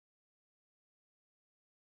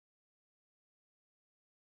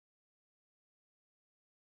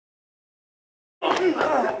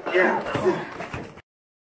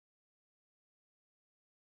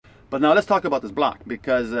But now let's talk about this block,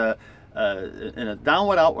 because in a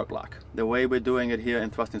downward-outward block, the way we're doing it here in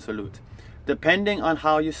thrusting salute, depending on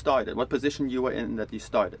how you started, what position you were in that you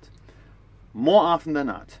started, more often than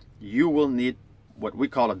not, you will need what we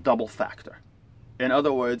call a double factor. In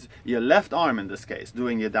other words, your left arm in this case,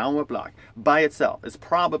 doing your downward block, by itself is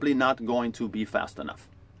probably not going to be fast enough.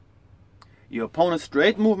 Your opponent's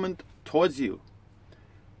straight movement towards you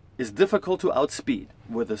is difficult to outspeed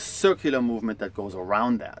with a circular movement that goes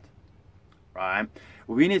around that. Right?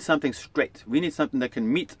 We need something straight. We need something that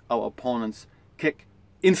can meet our opponent's kick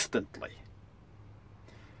instantly.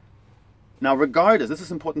 Now, regardless, this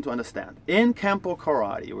is important to understand, in Kenpo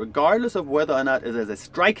Karate, regardless of whether or not it is a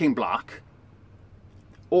striking block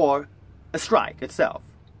or a strike itself,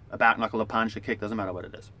 a back knuckle, a punch, a kick, doesn't matter what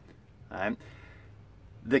it is. Right?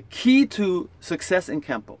 The key to success in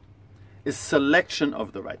Kenpo is selection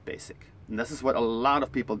of the right basic. And this is what a lot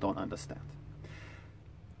of people don't understand.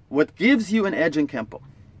 What gives you an edge in Kenpo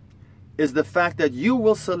is the fact that you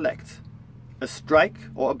will select a strike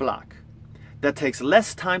or a block that takes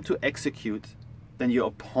less time to execute than your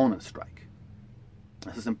opponent's strike.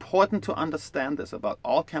 This is important to understand this about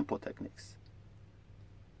all Kenpo techniques.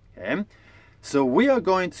 Okay? So we're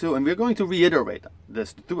going to reiterate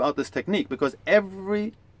this throughout this technique, because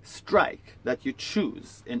every strike that you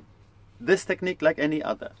choose in this technique, like any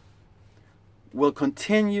other, will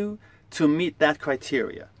continue to meet that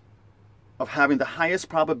criteria of having the highest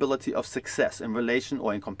probability of success in relation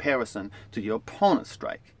or in comparison to your opponent's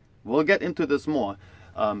strike. We'll get into this more,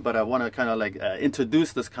 but I want to kind of like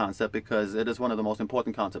introduce this concept because it is one of the most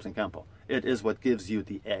important concepts in Kenpo. It is what gives you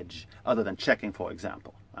the edge, other than checking, for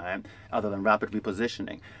example, right? Other than rapid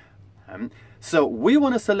repositioning. So we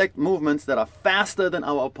want to select movements that are faster than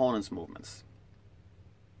our opponent's movements.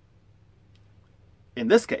 In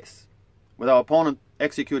this case, with our opponent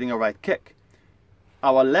executing a right kick,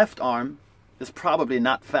 our left arm is probably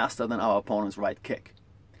not faster than our opponent's right kick,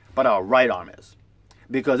 but our right arm is,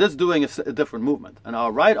 because it's doing a different movement. And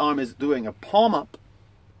our right arm is doing a palm up,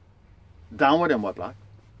 downward inward block,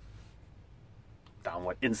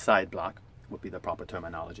 downward inside block would be the proper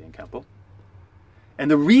terminology in Kenpo. And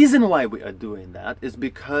the reason why we are doing that is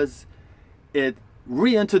because it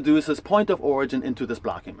reintroduces point of origin into this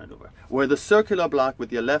blocking maneuver, where the circular block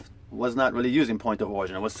with your left was not really using point of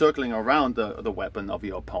origin. It was circling around the weapon of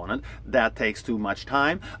your opponent. That takes too much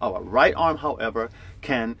time. Our right arm, however,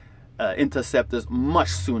 can intercept this much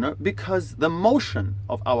sooner, because the motion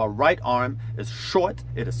of our right arm is short,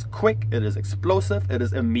 it is quick, it is explosive, it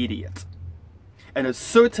is immediate. And it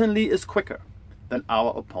certainly is quicker than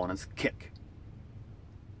our opponent's kick.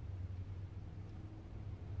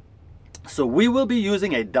 So we will be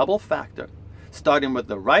using a double factor, starting with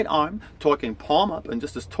the right arm, torquing palm up, and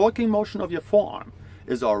just this torquing motion of your forearm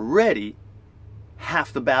is already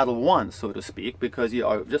half the battle won, so to speak, because you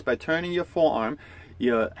are, just by turning your forearm,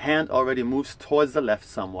 your hand already moves towards the left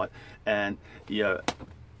somewhat, and the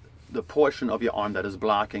portion of your arm that is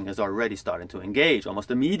blocking is already starting to engage almost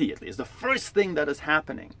immediately. It's the first thing that is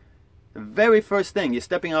happening. The very first thing, you're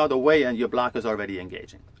stepping out of the way and your block is already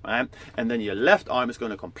engaging, right? And then your left arm is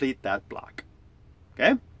going to complete that block.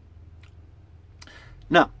 Okay?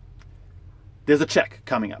 Now, there's a check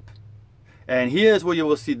coming up. And here's where you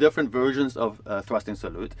will see different versions of thrusting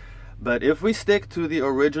salute. But if we stick to the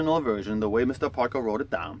original version, the way Mr. Parker wrote it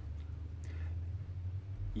down,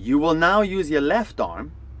 you will now use your left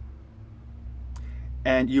arm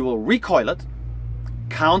and you will recoil it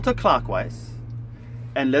counterclockwise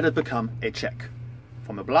and let it become a check.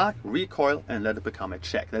 From a block, recoil, and let it become a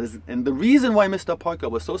check. That is, and the reason why Mr. Parker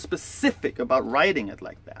was so specific about writing it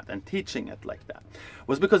like that and teaching it like that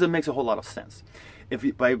was because it makes a whole lot of sense. If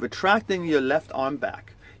you, by retracting your left arm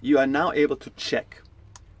back, you are now able to check.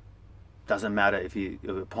 Doesn't matter if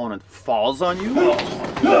your opponent falls on you,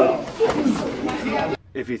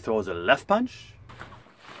 if he throws a left punch,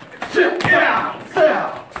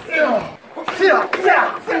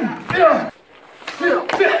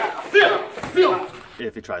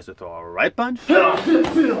 if he tries to throw a right punch,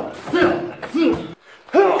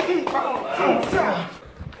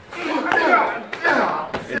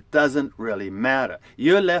 it doesn't really matter.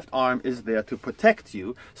 Your left arm is there to protect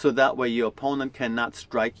you, so that way your opponent cannot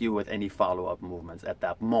strike you with any follow-up movements at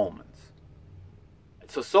that moment.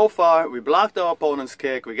 So far, we blocked our opponent's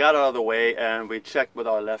kick, we got out of the way, and we checked with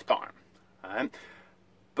our left arm. Right?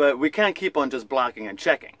 But we can't keep on just blocking and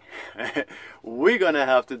checking. We're going to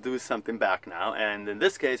have to do something back now, and in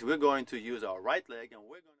this case, we're going to use our right leg, and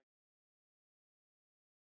we're going